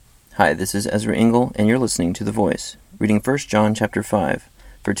Hi, this is Ezra Engel, and you're listening to The Voice, reading 1 John chapter 5,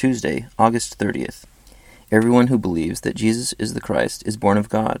 for Tuesday, August 30th. Everyone who believes that Jesus is the Christ is born of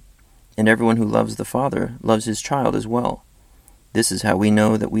God, and everyone who loves the Father loves his child as well. This is how we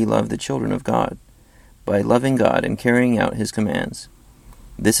know that we love the children of God, by loving God and carrying out his commands.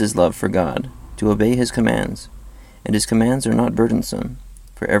 This is love for God, to obey his commands, and his commands are not burdensome,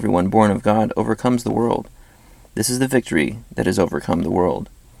 for everyone born of God overcomes the world. This is the victory that has overcome the world,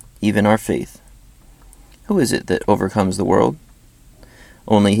 even our faith. Who is it that overcomes the world?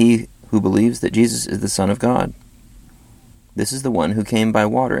 Only he who believes that Jesus is the Son of God. This is the one who came by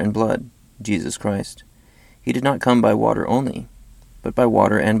water and blood, Jesus Christ. He did not come by water only, but by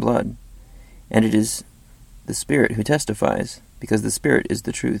water and blood. And it is the Spirit who testifies, because the Spirit is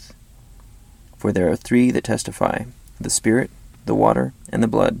the truth. For there are three that testify, the Spirit, the water, and the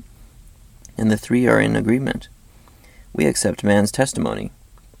blood, and the three are in agreement. We accept man's testimony,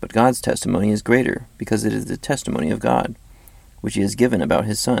 but God's testimony is greater, because it is the testimony of God, which he has given about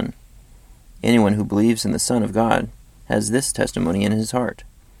his Son. Anyone who believes in the Son of God has this testimony in his heart.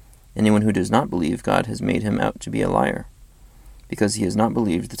 Anyone who does not believe God has made him out to be a liar, because he has not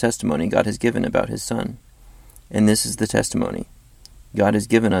believed the testimony God has given about his Son. And this is the testimony: God has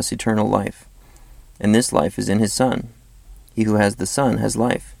given us eternal life, and this life is in his Son. He who has the Son has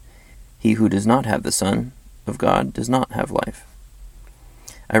life. He who does not have the Son of God does not have life.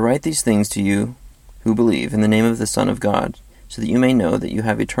 I write these things to you who believe in the name of the Son of God, so that you may know that you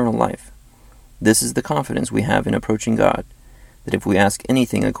have eternal life. This is the confidence we have in approaching God, that if we ask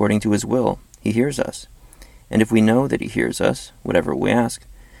anything according to his will, he hears us. And if we know that he hears us, whatever we ask,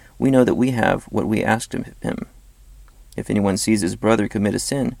 we know that we have what we asked of him. If anyone sees his brother commit a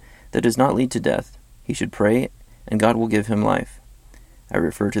sin that does not lead to death, he should pray, and God will give him life. I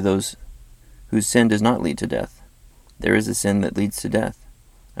refer to those whose sin does not lead to death. There is a sin that leads to death.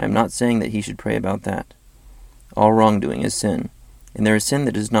 I am not saying that he should pray about that. All wrongdoing is sin, and there is sin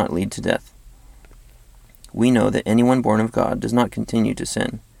that does not lead to death. We know that anyone born of God does not continue to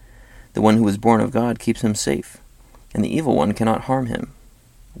sin. The one who is born of God keeps him safe, and the evil one cannot harm him.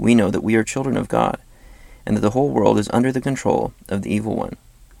 We know that we are children of God, and that the whole world is under the control of the evil one.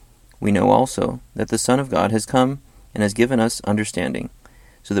 We know also that the Son of God has come and has given us understanding,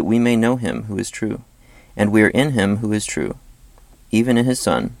 so that we may know him who is true. And we are in him who is true, even in his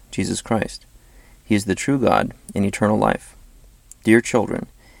Son, Jesus Christ. He is the true God in eternal life. Dear children,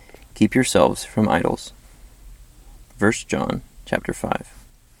 keep yourselves from idols. 1 John chapter 5.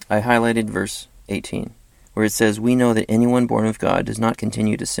 I highlighted verse 18, where it says, "We know that anyone born of God does not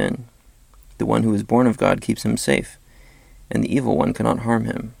continue to sin. The one who is born of God keeps him safe, and the evil one cannot harm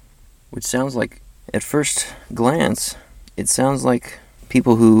him." Which sounds like, at first glance, it sounds like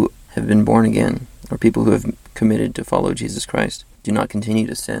people who have been born again, or people who have committed to follow Jesus Christ, do not continue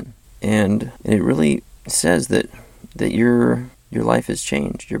to sin. And it really says that your life has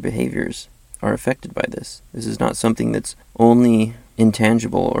changed, your behaviors are affected by this. This is not something that's only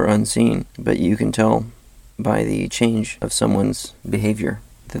intangible or unseen, but you can tell by the change of someone's behavior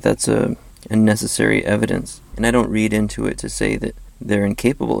that that's a necessary evidence. And I don't read into it to say that they're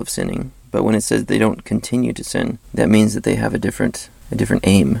incapable of sinning, but when it says they don't continue to sin, that means that they have a different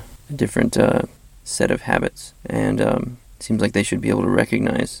aim, a different set of habits, and it seems like they should be able to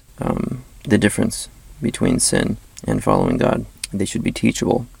recognize the difference between sin and following God. They should be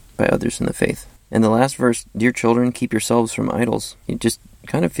teachable by others in the faith. And the last verse, "Dear children, keep yourselves from idols." It just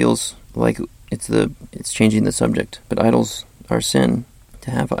kind of feels like it's changing the subject, but idols are sin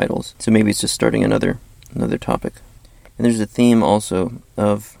to have idols. So maybe it's just starting another topic. And there's a theme also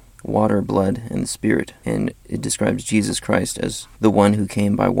of water, blood, and the Spirit, and it describes Jesus Christ as the one who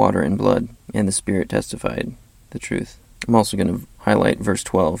came by water and blood, and the Spirit testified the truth. I'm also going to highlight verse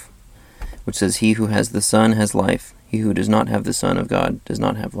 12, which says, "He who has the Son has life. He who does not have the Son of God does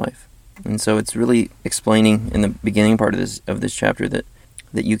not have life." And so it's really explaining in the beginning part of this chapter that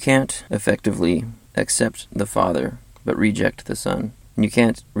you can't effectively accept the Father but reject the Son. And you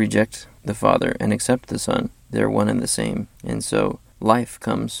can't reject the Father and accept the Son. They're one and the same. And so life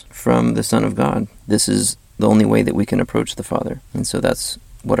comes from the Son of God. This is the only way that we can approach the Father. And so that's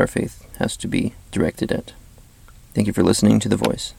what our faith has to be directed at. Thank you for listening to The Voice.